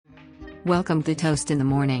Welcome to Toast in the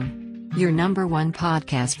Morning, your number one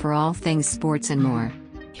podcast for all things sports and more.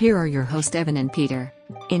 Here are your hosts, Evan and Peter.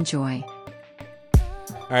 Enjoy.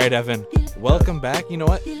 All right, Evan, welcome back. You know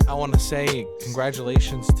what? I want to say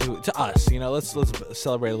congratulations to us. You know, let's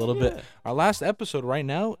celebrate a little bit. Our last episode right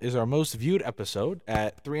now is our most viewed episode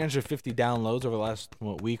at 350 downloads over the last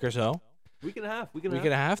week or so. Week and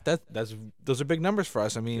a half. Those are big numbers for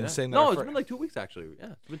us. I mean, saying that no, it's been like 2 weeks actually.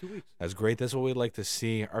 Yeah, it's been 2 weeks. That's great. That's what we'd like to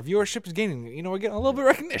see. Our viewership is gaining. You know, we're getting a little bit of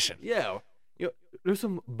recognition. Yeah, there's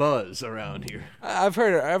some buzz around here. I've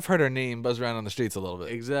heard our name buzz around on the streets a little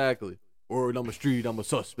bit. Exactly. Word on the street, I'm a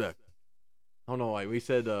suspect. I don't know why we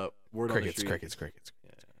said word on the street. Crickets.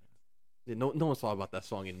 Yeah, no one's thought about that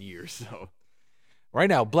song in years. So right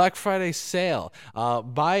now, Black Friday sale.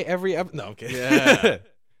 Buy every no, I'm kidding. Yeah.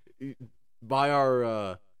 Buy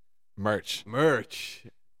our merch. On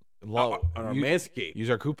our Manscaped. Use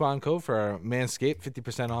our coupon code for our Manscaped,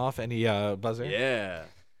 50% off any buzzer. Yeah.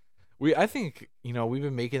 I think, you know, we've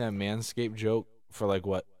been making a Manscaped joke for like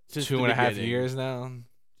what, Since 2.5 years now.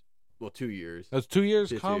 Well, 2 years. That's 2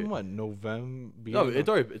 years. It's Come 2 years. What, November? No, it's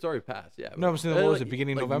already passed. Yeah. No, I'm saying what was it?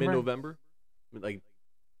 Beginning like November. Mid-November. Like,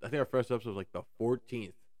 I think our first episode was like the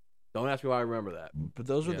 14th. Don't ask me why I remember that. But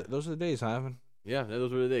those are the days, Ivan. Yeah,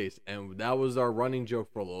 those were the days, and that was our running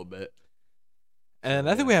joke for a little bit. And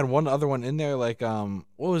I think we had one other one in there, like what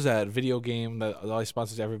was that video game that always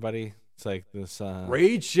sponsors everybody? It's like this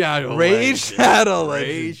Raid Shadow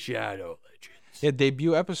Legends. Yeah,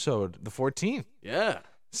 debut episode, the 14th. Yeah,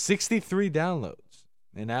 63 downloads,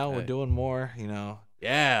 and now we're doing more. You know.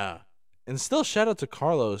 Yeah. And still shout out to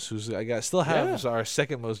Carlos, who's still has our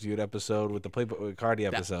second most viewed episode with the Playboy with Cardi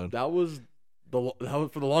episode. That was for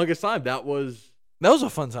the longest time. That was a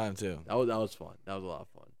fun time too. That was fun. That was a lot of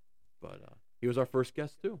fun. But he was our first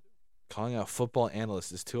guest too. Calling out football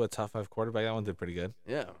analyst is Tua a top 5 quarterback. That one did pretty good.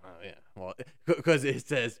 Yeah, yeah. Well, because it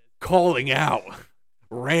says calling out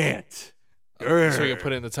rant. So you can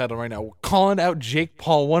put it in the title right now. We're calling out Jake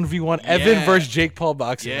Paul 1v1 Evan versus Jake Paul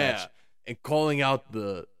boxing match. And calling out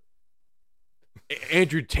the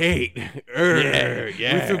Andrew Tate. We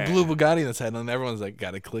threw Blue Bugatti in the title, and everyone's like,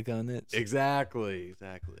 "Got to click on it." Exactly.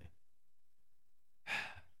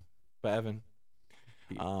 But Evan,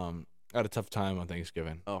 I had a tough time on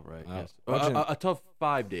Thanksgiving. Oh right, yes. A tough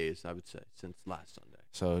 5 days, I would say, since last Sunday.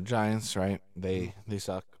 So Giants, right? They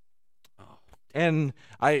suck. Oh. And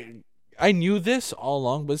I knew this all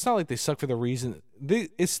along, but it's not like they suck for the reason. They're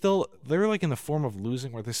like in the form of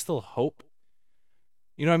losing, where there's still hope.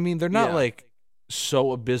 You know what I mean? They're not like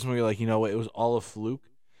so abysmal. You're like, you know what? It was all a fluke.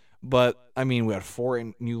 But I mean, we had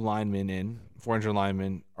 4 new linemen in, 400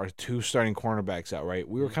 linemen, our 2 starting cornerbacks out. Right?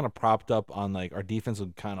 We were kind of propped up on like our defense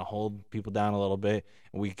would kind of hold people down a little bit,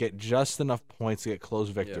 and we get just enough points to get close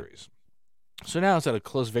victories. Yeah. So now instead of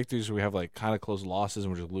close victories, we have like kind of close losses,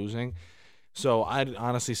 and we're just losing. So I'd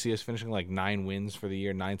honestly see us finishing like 9 wins for the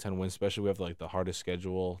year, 9-10 wins. Especially we have like the hardest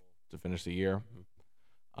schedule to finish the year.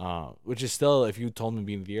 Which is still, if you told me at the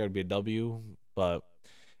beginning of the year, it'd be a W, but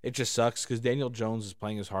it just sucks because Daniel Jones is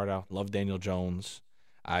playing his heart out. Love Daniel Jones.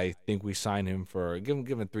 I think we sign him for give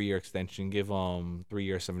him a 3-year extension. Give him 3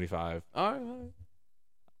 years, 75. All right.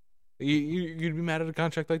 You'd be mad at a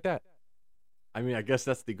contract like that? I mean, I guess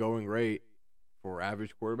that's the going rate for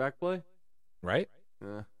average quarterback play, right?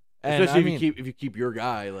 Yeah. And especially if you keep your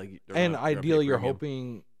guy like. And ideally, you're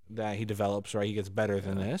hoping that he develops, right? He gets better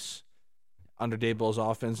than this under Daboll's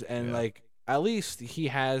offense, and like at least he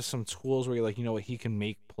has some tools where you're like, you know what, he can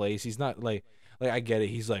make plays. He's not like I get it.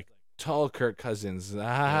 He's like tall Kirk Cousins,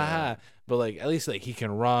 but like at least like he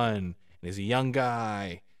can run, and he's a young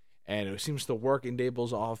guy, and it seems to work in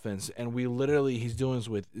Daboll's offense. And he's doing this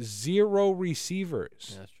with 0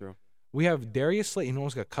 receivers. Yeah, that's true. We have Darius Slayton, who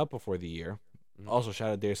almost got cut before the year. Also, shout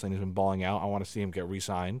out Darius Slayton, who's been balling out. I want to see him get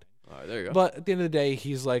re-signed. All right, there you go. But at the end of the day,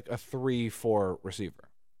 he's like a 3-4 receiver.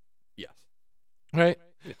 Yes. Right?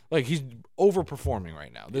 Yeah. Like, he's overperforming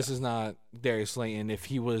right now. This is not Darius Slayton if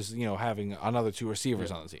he was, you know, having another 2 receivers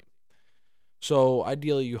on the team. So,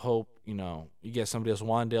 ideally, you hope, you know, you get somebody else.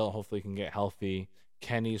 Wandale hopefully can get healthy.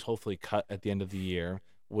 Kenny's hopefully cut at the end of the year.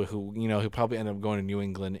 Who, you know, he'll probably end up going to New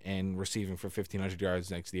England and receiving for 1,500 yards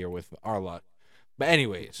next year with our luck. But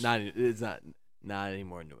anyways. It's not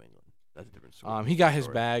anymore in New England. That's a different story. He got his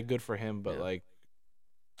bag, good for him, but like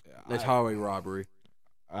that's highway robbery.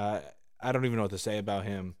 I don't even know what to say about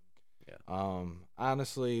him. Yeah.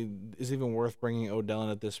 Honestly, is it even worth bringing Odell in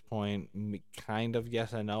at this point? Kind of,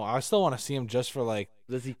 yes and no. I still want to see him just for like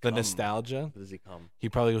the nostalgia. Does he come? He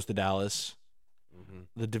probably goes to Dallas. Mm-hmm.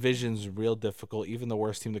 The division's real difficult. Even the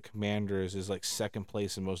worst team, the Commanders, is like second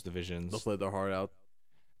place in most divisions. They'll play their heart out.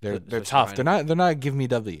 They're tough. They're not giving me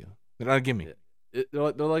W. They're not a gimme. They're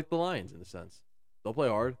like the Lions in a sense. They'll play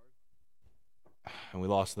hard. And we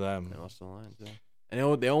lost to them. They lost to the Lions, yeah.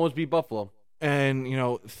 And they almost beat Buffalo. And,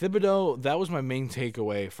 Thibodeau, that was my main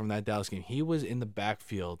takeaway from that Dallas game. He was in the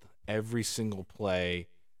backfield every single play,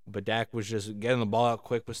 but Dak was just getting the ball out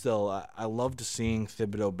quick. But still, I loved seeing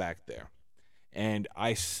Thibodeau back there. And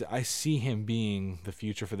I see him being the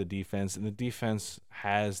future for the defense, and the defense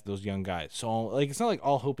has those young guys. So, it's not like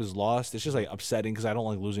all hope is lost. It's just, upsetting because I don't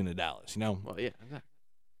like losing to Dallas, Well, yeah, exactly.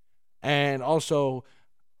 And also,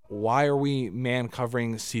 why are we man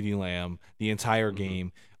covering CeeDee Lamb the entire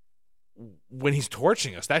game when he's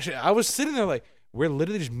torching us? Actually, I was sitting there like, we're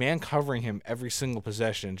literally just man covering him every single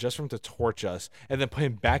possession just for him to torch us and then put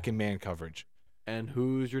him back in man coverage. And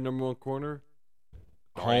who's your number one corner?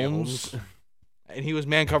 Holmes. And he was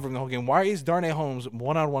man covering the whole game. Why is Darnay Holmes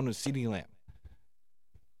one-on-one with CeeDee Lamb?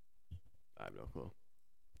 I have no clue.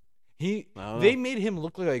 They made him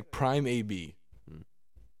look like prime AB.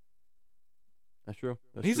 That's true.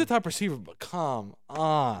 He's a top receiver, but come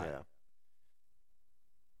on. Yeah.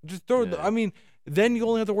 Just throw then you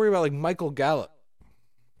only have to worry about Michael Gallup.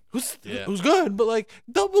 Who's good, but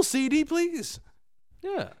double CD, please.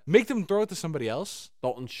 Yeah. Make them throw it to somebody else.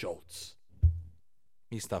 Dalton Schultz.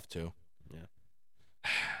 He's tough too. Yeah.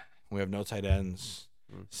 We have no tight ends.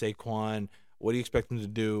 Saquon, what do you expect him to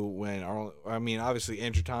do when obviously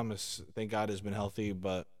Andrew Thomas, thank God, has been healthy,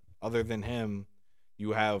 but other than him,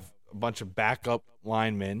 you have a bunch of backup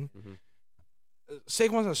linemen.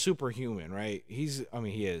 Saquon's not superhuman, right? He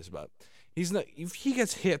is, but he's not. If he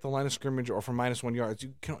gets hit at the line of scrimmage or from -1 yards,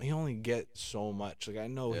 he only get so much. I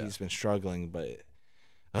know he's been struggling, but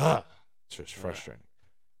it's just frustrating.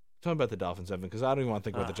 Tell me about the Dolphins, Evan, because I don't even want to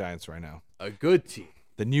think about the Giants right now. A good team.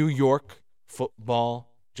 The New York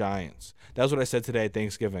Football Giants. That was what I said today at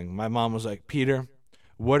Thanksgiving. My mom was like, Peter,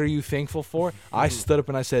 what are you thankful for? I stood up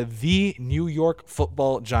and I said, the New York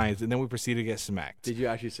Football Giants, and then we proceeded to get smacked. Did you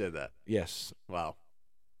actually say that? Yes. Wow.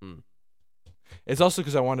 It's also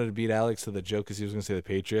because I wanted to beat Alex to the joke because he was going to say the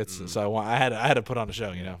Patriots. So I had to put on a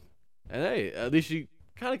show, And hey, at least you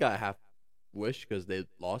kind of got a half wish because they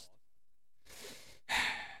lost.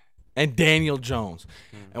 And Daniel Jones.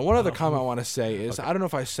 And one other comment I want to say is, I don't know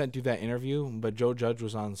if I sent you that interview, but Joe Judge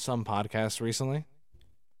was on some podcast recently.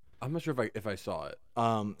 I'm not sure if I saw it.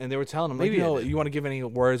 And they were telling him, Maybe you want to give any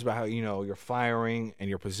words about how, your firing and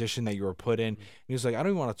your position that you were put in. And he was like, I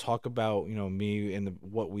don't even want to talk about, me and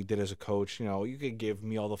what we did as a coach. You could give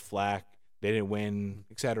me all the flack. They didn't win,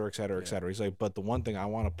 et cetera, et cetera, et cetera. He's like, but the one thing I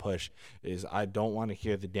want to push is I don't want to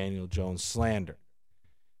hear the Daniel Jones slander.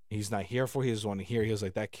 He's not here for. He just want to hear. He was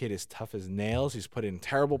like, that kid is tough as nails. He's put in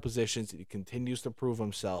terrible positions. He continues to prove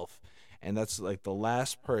himself. And that's the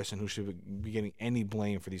last person who should be getting any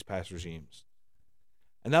blame for these past regimes.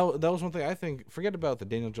 And that was one thing I think, forget about the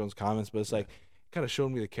Daniel Jones comments, but it's kind of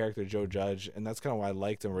showed me the character of Joe Judge. And that's kind of why I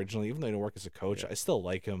liked him originally. Even though he didn't work as a coach, I still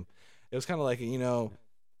like him. It was kind of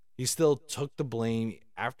he still took the blame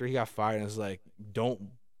after he got fired and was like, don't,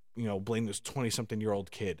 blame this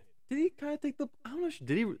 20-something-year-old kid. Did he kind of take the? I don't know.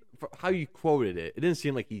 Did he? For how you quoted it, it didn't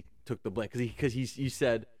seem like he took the blame because you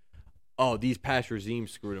said, "Oh, these past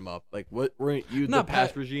regimes screwed him up." Like, what weren't you the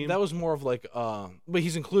past regime? That was more of but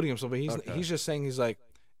he's including himself. But he's just saying he's like,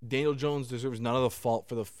 Daniel Jones deserves none of the fault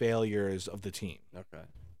for the failures of the team. Okay.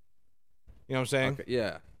 You know what I'm saying? Okay.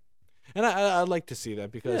 Yeah. And I'd like to see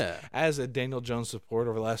that because as a Daniel Jones supporter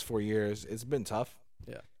over the last 4 years, it's been tough.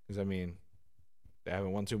 Yeah. Because they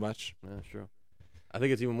haven't won too much. Yeah, sure. I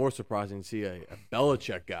think it's even more surprising to see a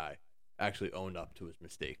Belichick guy actually own up to his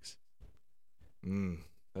mistakes.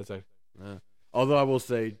 That's like. Although I will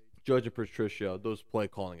say, Judge and Patricia, those play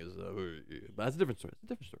calling is, but that's a different story. It's a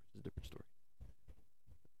different story.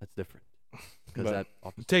 That's different.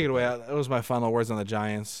 Take it away. That was my final words on the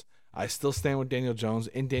Giants. I still stand with Daniel Jones.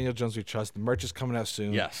 In Daniel Jones we trust. The merch is coming out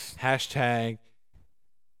soon. Yes. Hashtag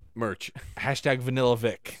merch. Hashtag Vanilla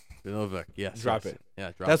Vic. Vanilla Vic. Yes. Drop it.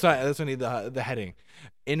 Yeah. That's what I need the heading.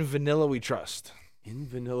 In Vanilla we trust. In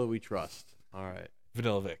Vanilla we trust. All right.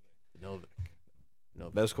 Vanilla Vic. Vanilla Vic.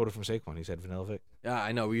 That was quoted from Saquon. He said Vanilla Vic. Yeah,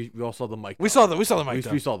 I know. We all saw the mic. We saw the mic.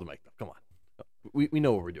 We saw the mic. Come on. We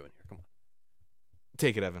know what we're doing here. Come on.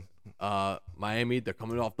 Take it, Evan. Miami, they're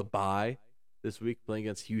coming off the bye this week, playing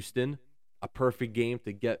against Houston. A perfect game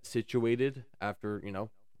to get situated after,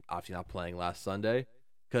 obviously not playing last Sunday.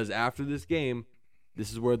 Because after this game,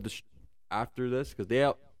 this is where because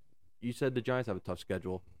you said the Giants have a tough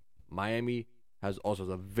schedule. Miami has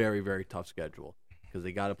a very, very tough schedule because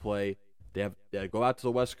they got to play. They go out to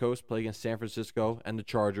the West Coast, play against San Francisco and the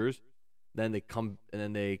Chargers. Then they come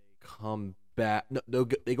back. No,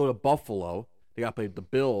 they go to Buffalo. They They got to play the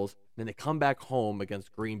Bills. Then they come back home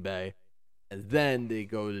against Green Bay, and then they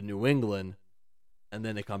go to New England, and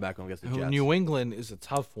then they come back home against the Jets. New England is a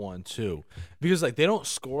tough one too, because like they don't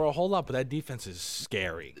score a whole lot, but that defense is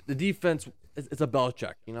scary. The defense, it's a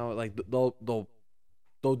Belichick. Like they'll do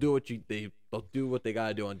they'll do what they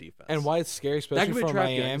gotta do on defense. And why it's scary, especially could be for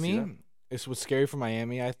attractive, I can see Miami. It's what's scary for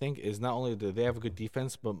Miami, I think, is not only do they have a good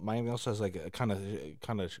defense, but Miami also has like a kind of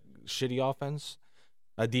shitty offense.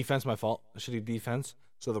 Defense, my fault. A shitty defense.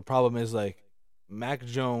 So the problem is like Mac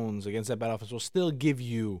Jones against that bad offense will still give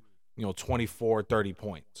you 24, 30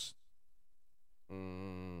 points.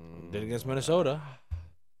 Did against Minnesota.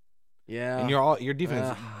 Yeah. And your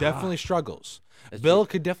defense definitely struggles. That's Bill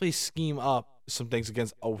true. could definitely scheme up some things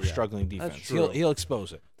against a struggling defense. That's true. He'll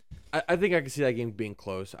expose it. I think I can see that game being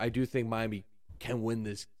close. I do think Miami can win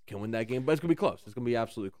that game, but it's gonna be close. It's gonna be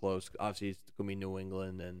absolutely close. Obviously, it's gonna be New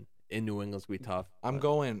England, and in New England, it's gonna be tough. I'm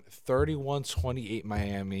going 31-28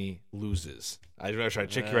 Miami loses. I tried to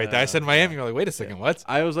trick you right there. I said Miami. You're like, wait a second, what?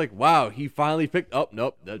 I was like, wow, he finally picked. Oh,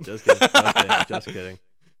 nope, no, just kidding, just kidding.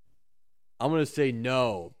 I'm gonna say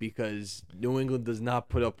no because New England does not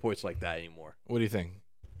put up points like that anymore. What do you think?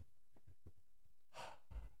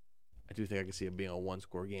 I do think I can see it being a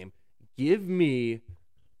one-score game. Give me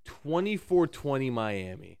 24-20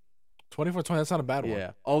 Miami. 24-20. That's not a bad one.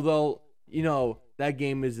 Yeah. Although, that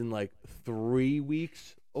game is in like 3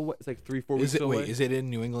 weeks away. It's like 3-4 weeks away. Wait, is it in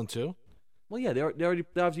New England too? Well, yeah, they already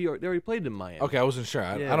played in Miami. Okay, I wasn't sure.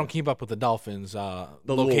 I don't keep up with the Dolphins' The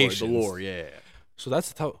locations. lore, yeah. So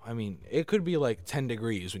that's tough. I mean, it could be like 10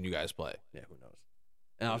 degrees when you guys play. Yeah, who knows?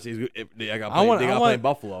 And obviously, they got to I play in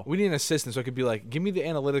Buffalo. We need an assistant, so it could be like, give me the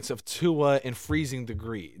analytics of Tua in freezing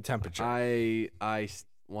degree temperature. I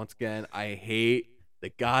once again, I hate the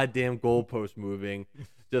goddamn goalpost moving.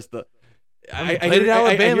 Just the. I played in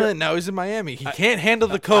Alabama, and now he's in Miami. He can't handle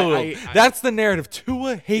the cold. That's the narrative.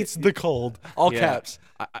 Tua hates the cold. All caps.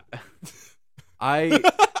 I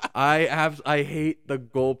hate the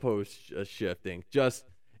goalpost shifting. Just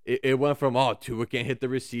it went from Tua can't hit the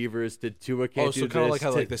receivers to Tua can't do so kind of this like how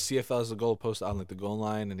to- like the CFL has the goalpost on like the goal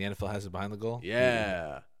line, and the NFL has it behind the goal.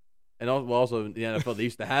 Yeah. And also in the NFL they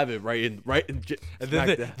used to have it right in And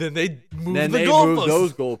then they moved then the they goalposts. moved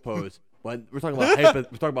those goalposts. But we're talking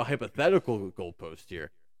about hypothetical goalposts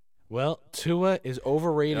here. Well, Tua is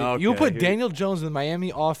overrated. Okay, You put here- Daniel Jones in the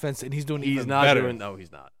Miami offense, and he's doing He's even not better. doing. No,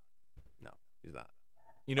 he's not. No, he's not.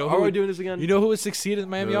 You know How who are we would, doing this again? You know who would succeed in the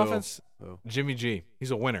Miami Who? offense? Who? Jimmy G.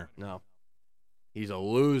 He's a winner. No. He's a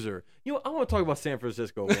loser. I want to talk about San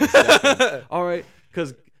Francisco 1 second. All right,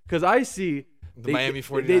 because I see The Miami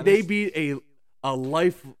 49ers? They beat a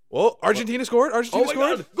life. Oh, Argentina scored. Argentina Oh my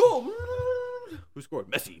scored. God! Goal! Who scored?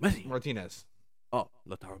 Messi. Martinez. Oh,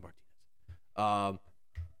 Lautaro Martinez.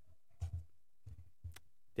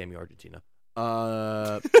 Damn you, Argentina.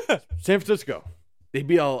 San Francisco. They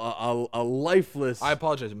beat a lifeless. I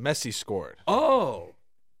apologize. Messi scored. Oh,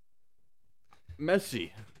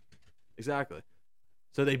 Messi. Exactly.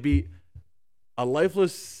 So they beat a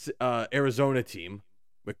lifeless Arizona team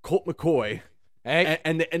with Colt McCoy Hey,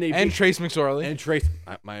 and they and beat, Trace McSorley. and Trace.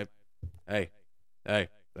 Hey,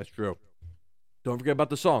 that's true. Don't forget about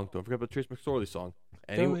the song. Don't forget about the Trace McSorley song.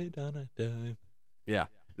 Anyway, Do it on a dime. yeah,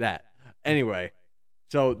 that. Anyway,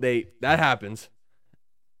 so that happens,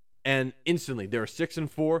 and instantly they're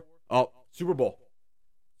 6-4. Oh, Super Bowl.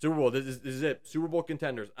 This is it. Super Bowl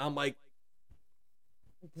contenders. I'm like,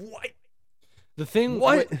 what? The thing,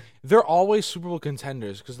 What? They're always Super Bowl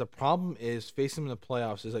contenders because the problem is facing them in the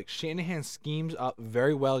playoffs is like Shanahan schemes up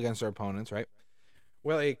very well against their opponents, right?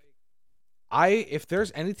 Well, like if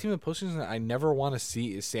there's any team in the postseason that I never want to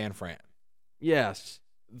see is San Fran. Yes.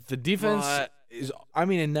 The defense But- is,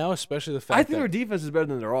 and now especially the fact I think their that defense is better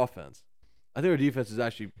than their offense. I think their defense is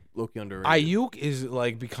actually looking under. Ayuk is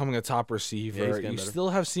like becoming a top Yeah, receiver. he's getting You better. still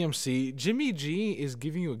have CMC. Jimmy G is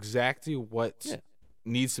giving you exactly what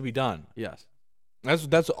needs to be done. Yes.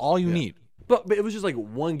 That's all you need. But it was just like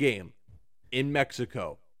one game in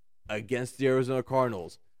Mexico against the Arizona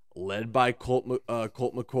Cardinals, led by Colt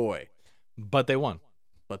McCoy, But they won.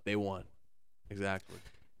 but they won. Exactly.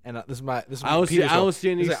 And this is my I don't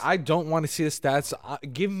see any. He's like, I don't want to see the stats.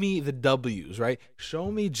 Give me the W's, right?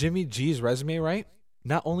 Show me Jimmy G's resume, right?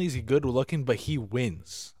 Not only is he good looking, but he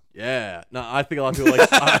wins. Yeah. No, I think a lot of people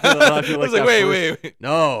like. I think a lot of people I was like like, that wait, first- wait.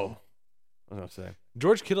 No. I was gonna say.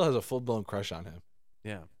 George Kittle has a full blown crush on him.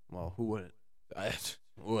 Yeah. Well, who wouldn't?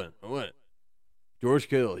 Who wouldn't? George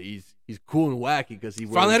Kittle. He's cool and wacky because he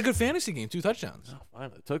Finally wears- had a good fantasy game, 2 touchdowns. Oh,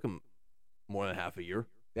 finally, it took him more than half a year.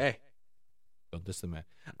 Hey, don't diss the man.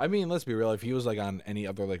 I mean, let's be real. If he was like on any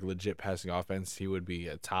other like legit passing offense, he would be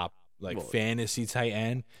a top like Well, fantasy tight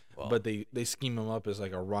end, well, but they scheme him up as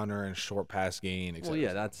like a runner and short pass gain. well,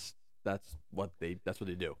 yeah, that's what they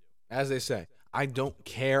do. As they say, I don't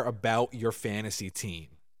care about your fantasy team.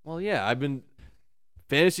 Well, yeah,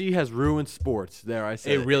 fantasy has ruined sports. There, I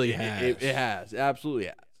said It really It has. has, absolutely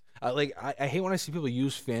has. I hate when I see people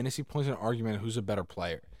use fantasy points in an argument of who's a better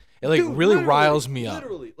player. It like Dude, really literally, riles me up.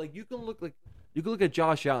 Literally, like you can look at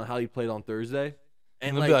Josh Allen how he played on Thursday,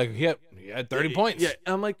 And they'll be like, he had 30 points. Yeah,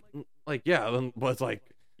 and I'm like yeah, but it's like,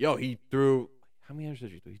 yo, he threw how many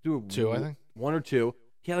interceptions did he throw? He threw 2, I think. 1 or 2.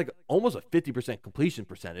 He had like almost a 50% completion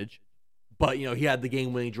percentage, but he had the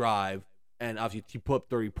game-winning drive, and obviously he put up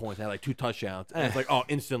 30 points, and had like 2 touchdowns, and it's like, oh,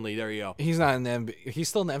 instantly there you go. He's not in the he's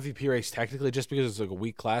still in the MVP race technically, just because it's like a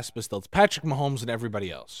weak class, but still, it's Patrick Mahomes and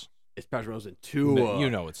everybody else. It's Patrick Mahomes and Tua. You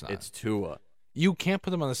know it's not. It's Tua. You can't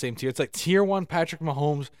put them on the same tier. It's like tier 1 Patrick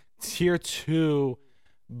Mahomes, tier 2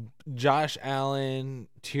 Josh Allen,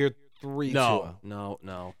 tier 3 Tua.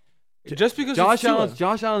 No. Just because Josh it's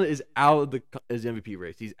Tua. Allen is out of the MVP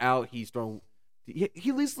race. He's out. He's thrown.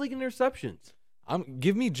 He leads the league in interceptions.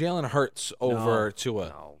 Give me Jalen Hurts over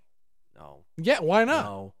Tua. No. Yeah, why not?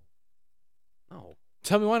 No.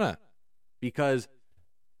 Tell me why not. Because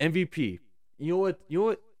MVP. You know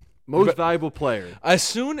what? Most valuable player. As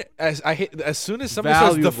soon as someone says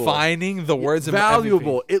Valuable. defining the words of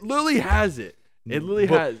valuable. MVP, It literally has it. It literally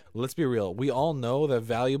but has. let's be real. We all know that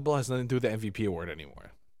valuable has nothing to do with the MVP award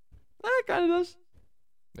anymore. It kind of does.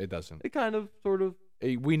 It doesn't. It kind of, sort of.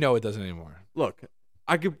 We know it doesn't anymore. Look,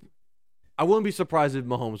 I wouldn't be surprised if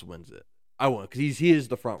Mahomes wins it. I wouldn't, because he is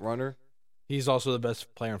the front runner. He's also the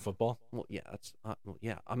best player in football. Well,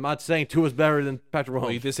 yeah, I'm not saying Tua's better than Patrick Mahomes.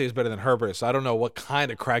 Well, you did say he's better than Herbert, so I don't know what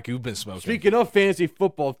kind of crack you've been smoking. Speaking of fantasy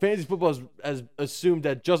football has assumed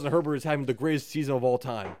that Justin Herbert is having the greatest season of all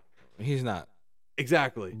time. He's not,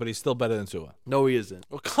 Exactly. but he's still better than Tua. No, he isn't.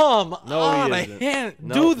 Well, come No, on. he I isn't. can't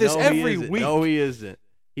No, do this no, he every isn't. week. No, he isn't.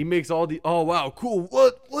 He makes all the. Oh wow, cool.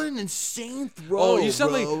 What an insane throw! You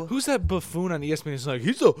sound bro. like who's that buffoon on ESPN? He's like,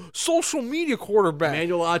 he's a social media quarterback.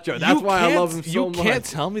 Manuel Acho. That's why I love him so much. You can't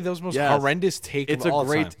tell me those most Yes. horrendous takes It's of all a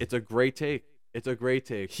great. time. It's a great take. It's a great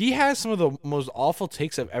take. He has some of the most awful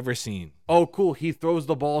takes I've ever seen. Oh, cool. He throws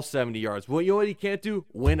the ball 70 yards. Well, you know what he can't do?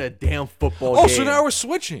 Win a damn football Oh, game. so now we're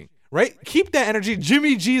switching, right? Keep that energy.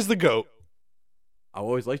 Jimmy G is the GOAT. I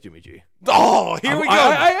always liked Jimmy G. Oh, here we go.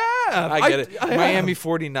 I get it. I Miami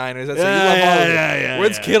 49ers. That's Yeah, you love all of it. yeah,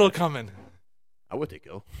 When's yeah. Kittle coming? I would take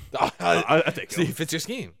Kittle. I I take See, Kittle. it fits your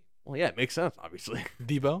scheme. Well, yeah, it makes sense, obviously.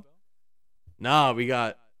 Debo, No, we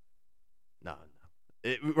got. No.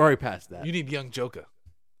 We're already past that. you need young Joker.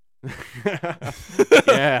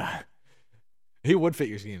 Yeah. He would fit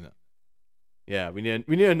your scheme, though. Yeah, we need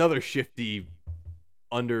another shifty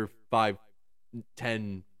under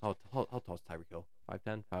 5'10". How tall is Tyreek Hill?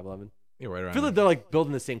 5'10", 5'11"? You're right I around feel like there. they're like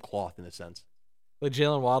building the same cloth in a sense. Like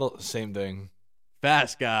Jalen Waddle, same thing.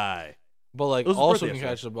 Fast guy. But like It was his also birthday can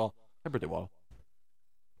yesterday. catch the ball. Happy birthday, Waddle.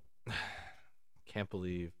 Can't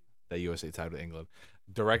believe that USA tied with England.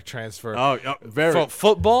 Direct transfer. Oh, very. From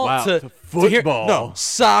football Wow, to to here- football. no,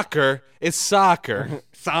 soccer. It's soccer.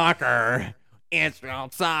 Soccer. It's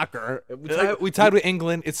not soccer. We tied with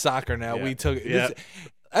England. It's soccer now. Yeah. We took. Yeah.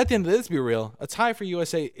 At the end of this, be real. A tie for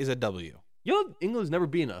USA is a W. You know, England's never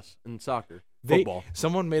beaten us in soccer. Football.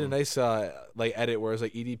 Someone made a nice like edit where it was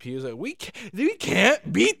like EDP was like we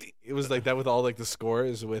can't beat. It was like that with all like the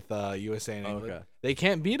scores with USA and England. Okay. They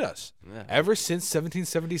can't beat us. Yeah. Ever since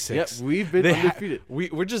 1776. Yeah, we've been undefeated.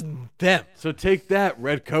 We're just them. So take that,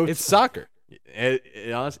 red coats. It's soccer.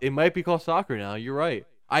 It might be called soccer now. You're right.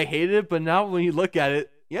 I hated it, but now when you look at it,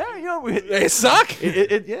 yeah, It's soccer.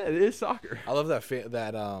 it is soccer. I love that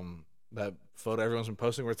that photo everyone's been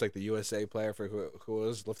posting where it's like the USA player for who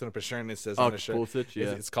was lifting up a shirt and it says on his shirt. Pulisic,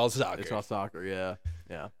 yeah. It's called soccer. It's not soccer, yeah.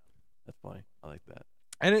 That's funny. I like that.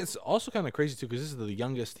 And it's also kind of crazy too because this is the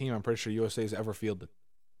youngest team I'm pretty sure USA's ever fielded.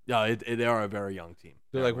 Yeah, they are a very young team.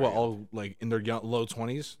 They're They're like very what, young. all like in their low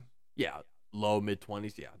 20s? Yeah, low mid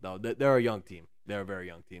 20s. Yeah, no, they're a young team. They're a very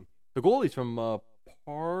young team. The goalie's from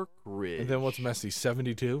Park Ridge. And then what's Messi?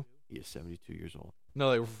 72? He is 72 years old.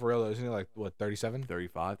 No, like for real, isn't he like what 37?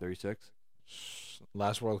 35, 36.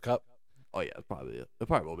 Last World Cup. Oh yeah, that's probably it. It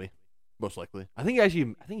probably will be, most likely. I think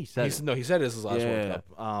he said it. No, he said this is his last World Yeah.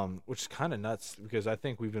 Cup. Which is kind of nuts because I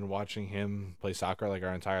think we've been watching him play soccer like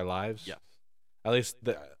our entire lives. Yes. At least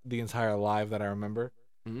the entire life that I remember.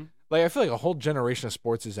 Mhm. Like I feel like a whole generation of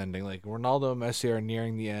sports is ending. Like Ronaldo and Messi are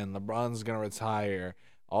nearing the end. LeBron's gonna retire.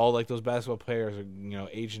 All like those basketball players are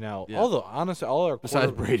aging out. Yeah. Although honestly, all our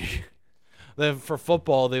Besides Brady. Then for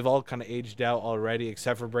football, they've all kind of aged out already,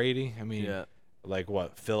 except for Brady. I mean, Yeah. like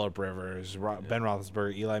what Phillip Rivers, Ben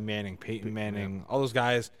Roethlisberger, Eli Manning, Peyton Manning, all those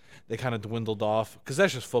guys, they kind of dwindled off because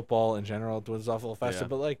that's just football in general. It dwindles off a little faster,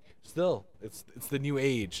 but like still, it's the new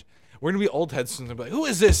age. We're gonna be old heads soon. They'll be like, who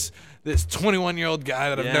is this 21-year-old guy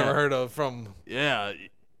that I've never heard of from? Yeah.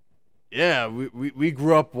 We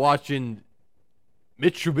grew up watching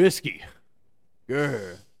Mitch Trubisky.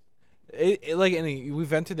 Grr.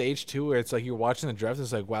 We've entered the age too where it's like you're watching the draft.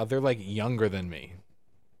 It's like, wow, they're like younger than me.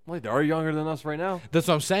 Like, they're younger than us right now. That's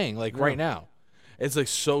what I'm saying. Like right now, it's like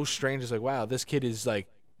so strange. It's like, wow, this kid is like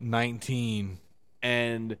 19,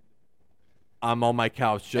 and I'm on my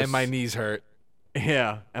couch and my knees hurt.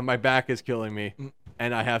 Yeah, and my back is killing me,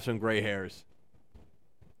 and I have some gray hairs.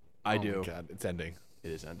 I do. My God, it's ending.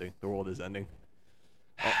 It is ending. The world is ending.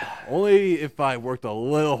 Only if I worked a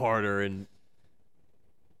little harder in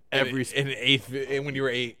when you were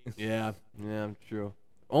 8. Yeah, true.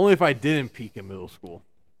 Only if I didn't peak in middle school.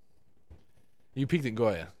 You peaked in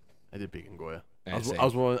Goya. I did peak in Goya. Yeah, I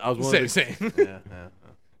was one of the same. Yeah.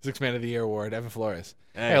 Sixth Man of the Year award, Evan Flores.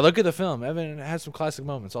 Hey. Hey, look at the film. Evan has some classic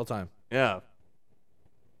moments all time. Yeah.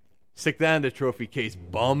 Stick that in the trophy case,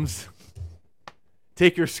 bums.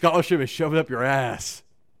 Take your scholarship and shove it up your ass.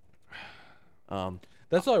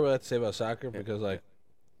 That's all I really have to say about soccer because, like,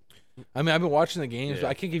 I mean, I've been watching the games, but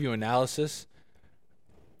I can't give you analysis.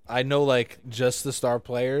 I know, like, just the star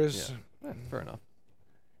players. Yeah, fair enough.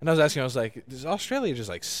 And I was asking, I was like, does Australia just,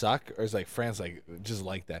 like, suck? Or is, like, France, like, just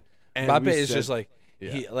like that? And Mbappe we is said- just, like,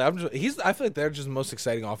 Yeah. I feel like they're just the most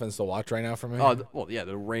exciting offense to watch right now for me. Oh, well, yeah,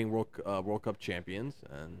 they're reigning World Cup champions,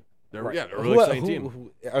 and they're Right. they're a really exciting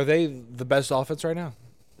team. Are they the best offense right now?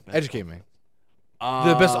 Educate me.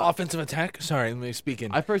 The best offensive attack? Sorry, let me speak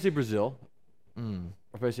in. I first say Brazil.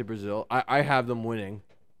 I have them winning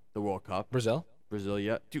the World Cup. Brazil? Brazil,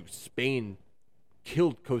 yeah. Dude, Spain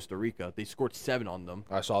killed Costa Rica. They scored 7 on them.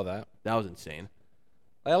 I saw that. That was insane.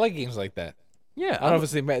 I like games like that. Yeah. I don't know if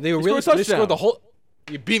it's they were They really scored a they scored the touchdown. whole.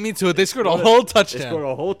 You beat me to it. They scored a whole They touchdown. scored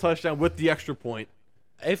a whole touchdown with the extra point.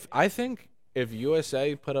 If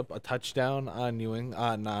USA put up a touchdown on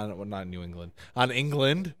on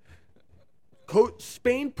England,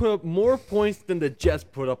 Spain put up more points than the Jets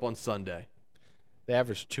put up on Sunday. they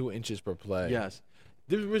averaged 2 inches per play. Yes.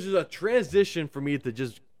 There was just a transition for me to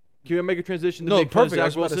just. Can you make a transition? To No, make fun of perfect. I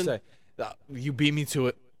was Zach about to Wilson? say. You beat me to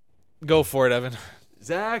it. Go for it, Evan.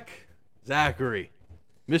 Zachary,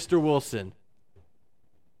 Mr. Wilson.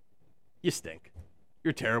 You stink.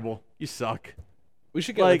 You're terrible. You suck. We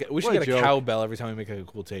should get Like, we should what a get a joke. cowbell every time we make a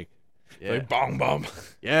cool take. Yeah. Like bong bong.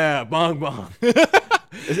 Yeah, bong bong.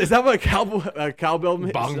 is that what a cowbell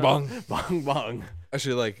means? Bong bong. Bong bong. I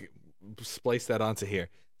should like splice that onto here.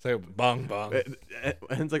 It's like bong bong. And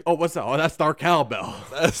it's like, oh, what's that? Oh, that's our cowbell.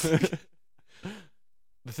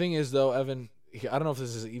 The thing is, though, Evan, I don't know if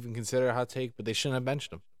this is even considered a hot take, but they shouldn't have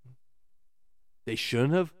benched him. They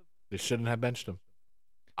shouldn't have. They shouldn't have benched him.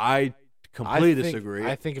 I completely disagree.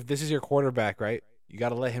 I think if this is your quarterback, right, you got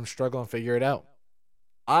to let him struggle and figure it out.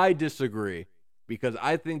 I disagree because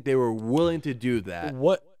I think they were willing to do that.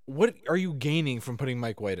 What are you gaining from putting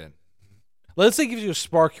Mike White in? Let's say he gives you a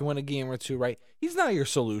spark, you win a game or two, right? He's not your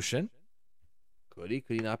solution. Could he?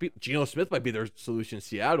 Could he not be? Geno Smith might be their solution in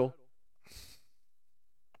Seattle.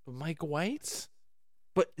 But Mike White?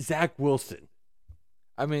 But Zach Wilson.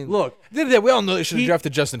 I mean, Look, we all know they should have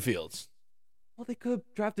drafted Justin Fields. well, they could have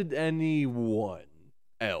drafted anyone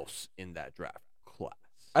else in that draft class.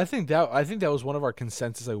 I think that was one of our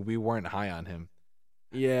consensus. Like we weren't high on him.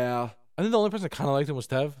 Yeah, I think the only person that kind of liked him was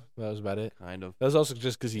Tev. That was about it. kind of. That was also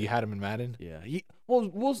just because he had him in Madden. Yeah,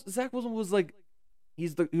 Zach Wilson was like, he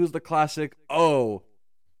was the classic. Oh,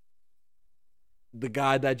 the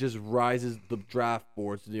guy that just rises the draft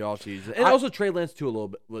boards in the offseason. And also Trey Lance too a little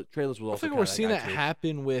bit. Trey Lance was I also. think we're seeing that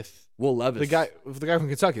happen with Will Levis, the guy from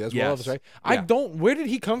Kentucky. That's Will Yes. Levis, right? Yeah. Where did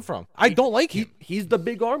he come from? I don't like him. He's the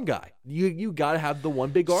big arm guy. You gotta have the one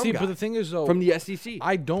big arm See, guy. but the thing is though, from the SEC.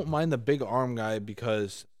 I don't mind the big arm guy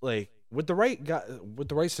because like with the right guy, with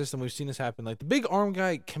the right system, we've seen this happen. Like the big arm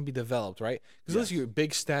guy can be developed, right? Because unless you're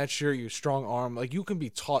big stature, you're strong arm, like you can be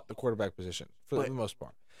taught the quarterback position for the most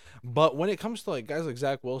part. But when it comes to like guys like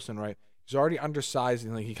Zach Wilson, right? He's already undersized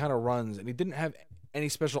and like he kind of runs, and he didn't have any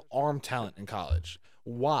special arm talent in college.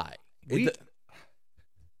 Why?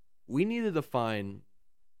 We need to define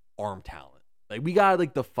arm talent. Like we gotta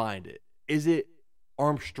like define it. Is it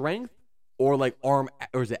arm strength or like or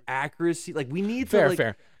is it accuracy? Like we need to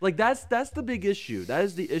fair. Like that's the big issue. That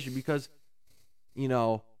is the issue because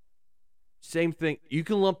same thing. You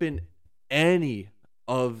can lump in any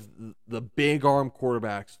of the big arm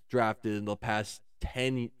quarterbacks drafted in the past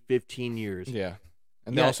 10, 15 years. Yeah,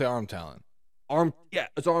 and they Yeah. all say arm talent.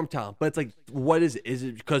 it's arm talent, but it's like, what is it? Is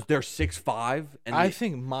it because they're 6'5"? And I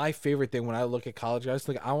think my favorite thing when I look at college guys,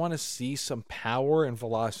 like I want to see some power and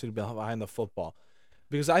velocity behind the football,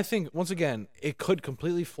 because I think once again it could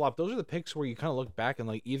completely flop. Those are the picks where you kind of look back and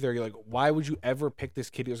like either you're like, why would you ever pick this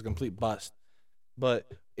kid who's a complete bust?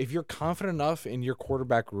 But if you're confident enough in your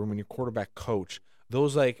quarterback room and your quarterback coach,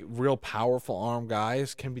 those like real powerful arm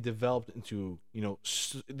guys can be developed into,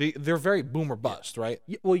 they're very boom or bust, right?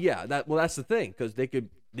 That's the thing, because they could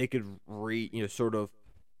sort of,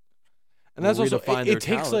 and that's also redefine their it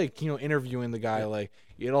takes talent. like interviewing the guy, like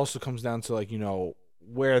it also comes down to like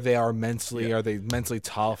where they are mentally. Yeah. Are they mentally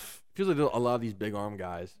tough? Feels like a lot of these big arm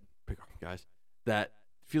guys that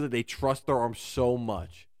feel like they trust their arm so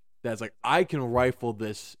much that it's like, I can rifle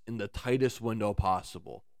this in the tightest window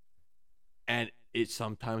possible, and it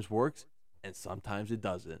sometimes works and sometimes it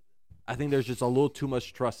doesn't. I think there's just a little too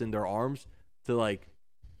much trust in their arms to like,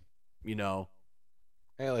 Hey,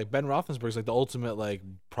 like Ben Roethlisberger's like the ultimate like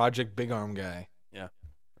project big arm guy. Yeah,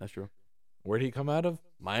 that's true. Where did he come out of?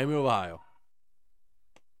 Miami, Ohio.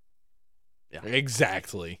 Yeah,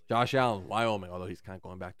 Exactly. Josh Allen, Wyoming. Although he's kind of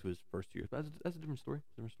going back to his first year, but that's a different story.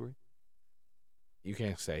 You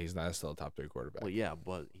can't say he's not still a top 3 quarterback. Well, yeah,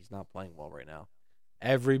 but he's not playing well right now.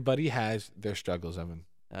 Everybody has their struggles, Evan.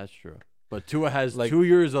 That's true. But Tua has Like- 2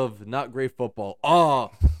 years of not great football.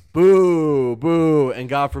 Oh, boo, boo. And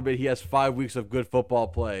God forbid he has 5 weeks of good football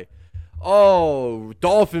play. Oh,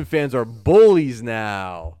 Dolphin fans are bullies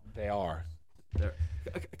now. They are.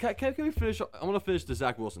 Can we finish? I want to finish the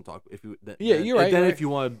Zach Wilson talk. You're right. Then you're if right. You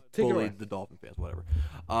want to Take it bully away. the Dolphin fans, whatever.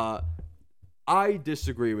 I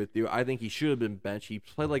disagree with you. I think he should have been benched. He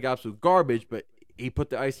played like absolute garbage, but he put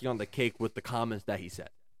the icing on the cake with the comments that he said.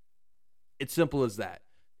 It's simple as that.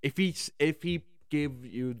 If he gave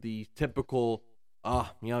you the typical,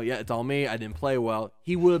 it's all me, I didn't play well,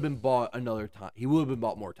 he would have been bought another time. He would have been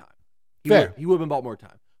bought more time. He would have been bought more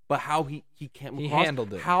time. But how he came across,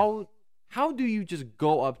 handled it. How do you just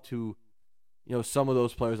go up to, some of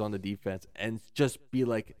those players on the defense and just be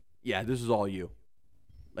like, yeah, this is all you.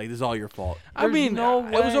 Like, this is all your fault. I mean, no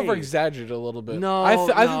it was way. over exaggerated a little bit. No, I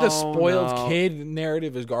think the spoiled no. kid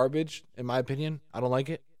narrative is garbage, in my opinion. I don't like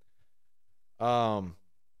it.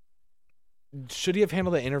 Should he have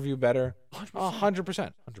handled the interview better? 100%.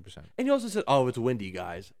 100%. And he also said, oh, it's windy,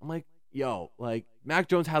 guys. I'm like, yo, like, Mac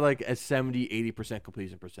Jones had like a 70-80%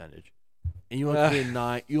 completion percentage. And you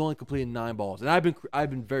only completed 9 balls. And I've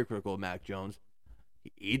been very critical of Mac Jones.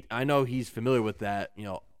 I know he's familiar with that,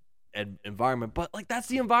 environment, but like, that's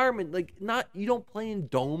the environment. Like, you don't play in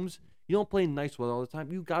domes. You don't play in nice weather all the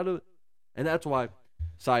time. You gotta, and that's why,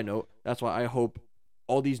 side note, that's why I hope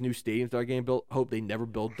all these new stadiums that are getting built, hope they never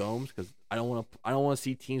build domes, because I don't want to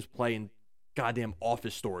see teams play in goddamn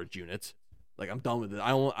office storage units. Like, I'm done with it.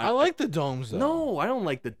 I like the domes though. No, I don't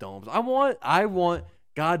like the domes. I want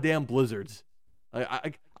goddamn blizzards.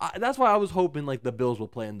 Like, that's why I was hoping like the Bills will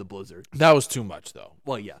play in the blizzard. That was too much though.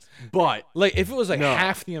 Well, yes, but Like, if it was like No.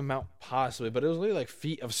 half the amount possibly, but it was literally like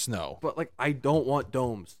feet of snow. like, I don't want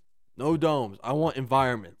domes. No domes. I want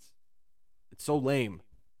environments. It's so lame.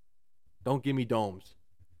 Don't give me domes.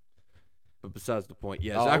 But besides the point,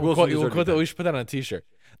 yeah, Zach Wilson deserved to be we should put that on a t-shirt.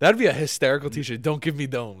 That'd be a hysterical t-shirt. Don't give me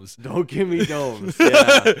domes. benched. Don't give me domes.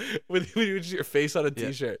 Yeah. with your face on a Yeah.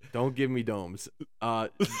 t-shirt. Don't give me domes.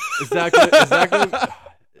 Is that gonna,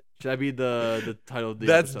 should I be the title of the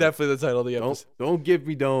That's episode? definitely the title of the episode. Don't give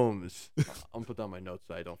me domes. I'm gonna put that on my notes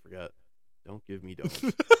so I don't forget. Don't give me domes.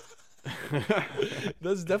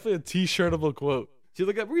 That's definitely a t-shirtable quote. See,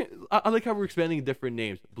 look, I like how we're expanding different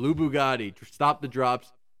names. Blue Bugatti, stop the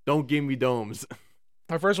drops. Don't give me domes.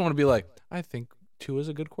 I first want to be like, I think Tua is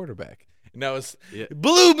a good quarterback. Now it's Yeah.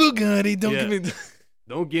 Blue Bugatti. Don't Yeah. give me.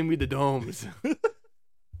 Don't give me the domes.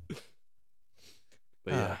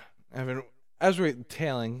 But yeah, Evan, as we're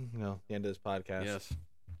tailing, the end of this podcast, yes.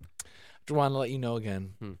 I just want to let you know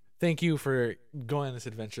again. Thank you for going on this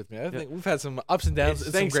adventure with me. I think we've had some ups and downs. It's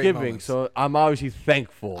and some great Thanksgiving, moments. so I'm obviously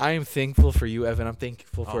thankful. I am thankful for you, Evan. I'm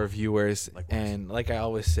thankful for our viewers. likewise. And like I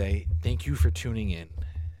always say, thank you for tuning in.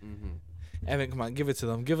 Mhm. Evan, come on, give it to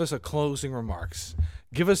them. Give us a closing remarks.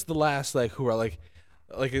 Give us the last, who are like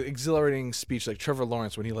an exhilarating speech, like Trevor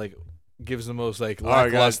Lawrence when he gives the most right, guys.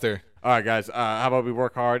 lackluster. All right, guys. How about we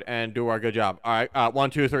work hard and do our good job? All right.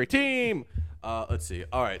 1, 2, 3, team. Let's see.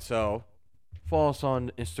 All right. So follow us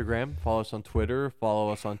on Instagram. Follow us on Twitter.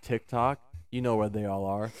 Follow us on TikTok. You know where they all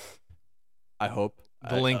are. I hope.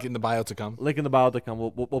 The link in the bio to come. Link in the bio to come.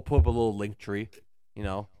 We'll put up a little link tree.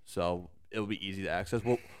 So it'll be easy to access.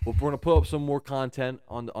 We're gonna put up some more content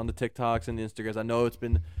on the TikToks and the Instagrams. I know it's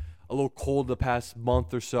been a little cold the past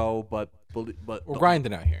month or so, but We're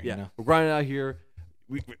grinding out here. Yeah, You know? we're grinding out here.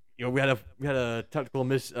 We had a technical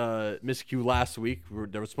miscue last week.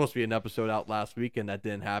 There was supposed to be an episode out last week, and that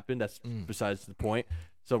didn't happen. That's besides the point.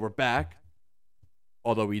 So we're back,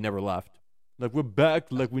 although we never left. Like we're back,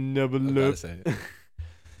 like we never left.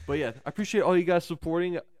 But yeah, I appreciate all you guys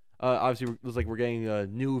supporting. Obviously, it looks like we're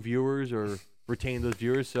getting new viewers or retaining those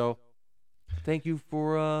viewers. So thank you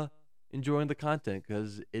for enjoying the content,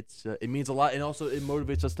 because it means a lot, and also it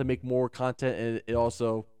motivates us to make more content. And it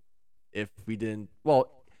also, if we didn't,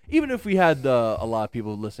 well, even if we had a lot of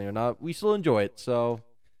people listening or not, we still enjoy it. So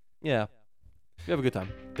yeah, we have a good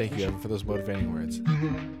time. Thank you, Evan, for those motivating words.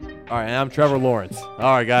 All right, and I'm Trevor Lawrence. All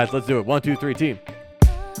right, guys, let's do it. 1, 2, 3, team.